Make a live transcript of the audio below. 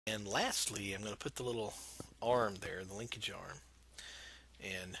And lastly, I'm going to put the little arm there, the linkage arm.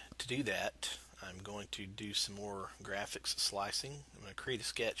 And to do that, I'm going to do some more graphics slicing. I'm going to create a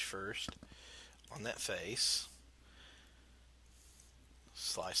sketch first on that face.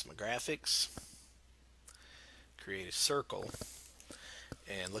 Slice my graphics. Create a circle.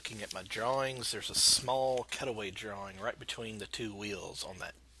 And looking at my drawings, there's a small cutaway drawing right between the two wheels on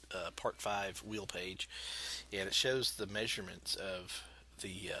that Part 5 wheel page. And it shows the measurements of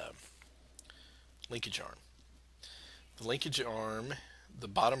the linkage arm. The linkage arm, the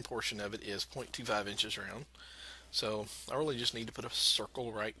bottom portion of it is 0.25 inches round. So I really just need to put a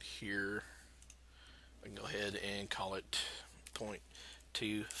circle right here. I can go ahead and call it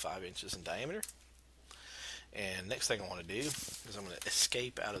 0.25 inches in diameter. And next thing I want to do is I'm going to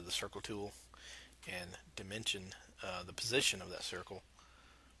escape out of the circle tool and dimension the position of that circle.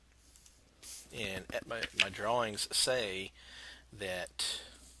 And at my drawings say that,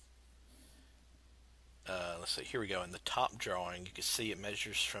 let's see, here we go. In the top drawing, you can see it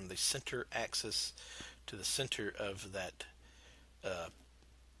measures from the center axis to the center of that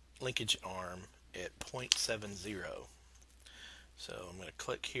linkage arm at 0.70. So I'm going to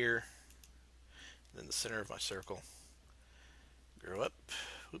click here, then the center of my circle, go up,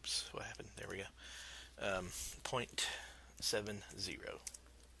 oops, what happened, there we go, 0.70.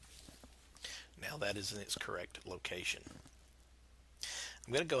 Now that is in its correct location.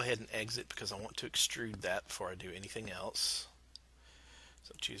 I'm going to go ahead and exit because I want to extrude that before I do anything else.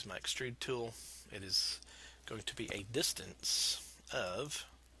 So choose my extrude tool. It is going to be a distance of,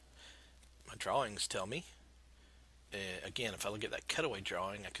 my drawings tell me, again, if I look at that cutaway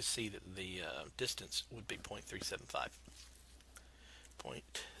drawing, I could see that the distance would be 0.375.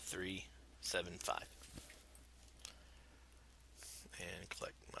 0.375. And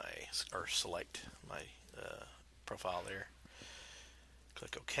click or select my profile there.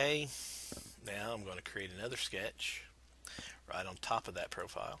 Click OK. Now I'm going to create another sketch right on top of that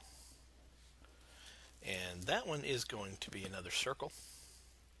profile. And that one is going to be another circle.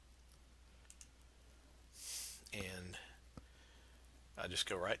 And I just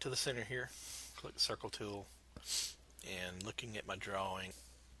go right to the center here, click the circle tool, and looking at my drawing,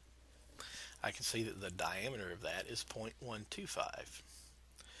 I can see that the diameter of that is 0.125.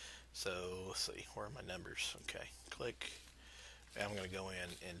 So let's see, where are my numbers? Okay, click. Now I'm going to go in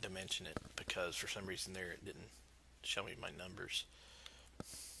and dimension it because for some reason there it didn't show me my numbers.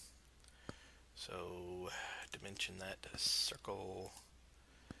 So dimension that circle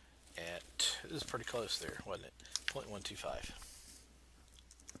at, it was pretty close there, wasn't it? 0.125.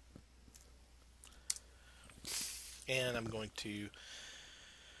 And I'm going to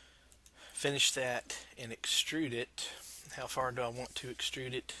finish that and extrude it. How far do I want to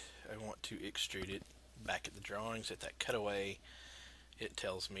extrude it? I want to extrude it back at the drawings at that cutaway. It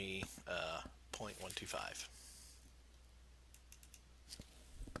tells me 0.125.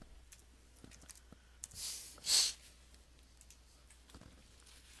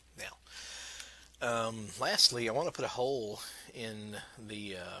 Lastly, I want to put a hole in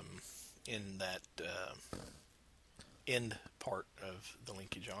the in that end part of the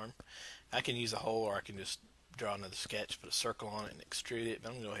linkage arm. I can use a hole, or I can just draw another sketch, put a circle on it, and extrude it. But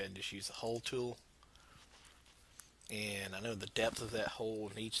I'm going to go ahead and just use the hole tool. And I know the depth of that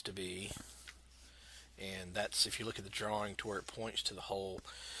hole needs to be, and that's, if you look at the drawing to where it points to the hole,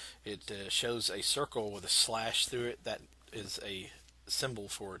 it shows a circle with a slash through it. That is a symbol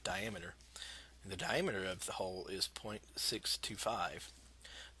for diameter. And the diameter of the hole is 0.625.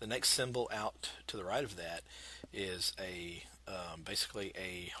 The next symbol out to the right of that is a basically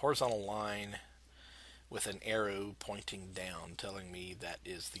a horizontal line with an arrow pointing down, telling me that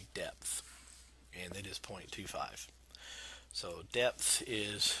is the depth, and it is 0.25. So depth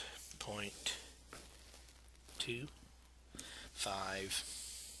is 0.25,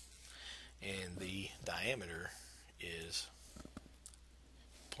 and the diameter is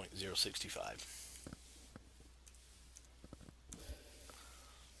 0.065.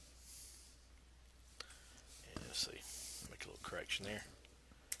 And let's see, make a little correction there.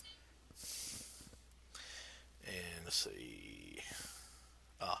 And let's see,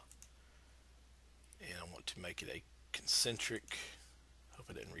 and I want to make it a concentric. Hope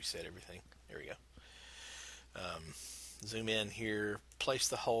I didn't reset everything. There we go. Zoom in here, place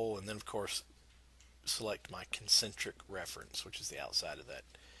the hole, and then of course select my concentric reference, which is the outside of that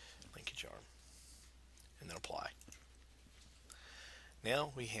linkage arm, and then apply.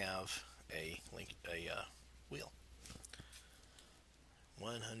 Now we have a wheel,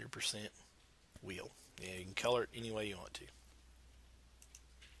 100% wheel. Yeah, you can color it any way you want to.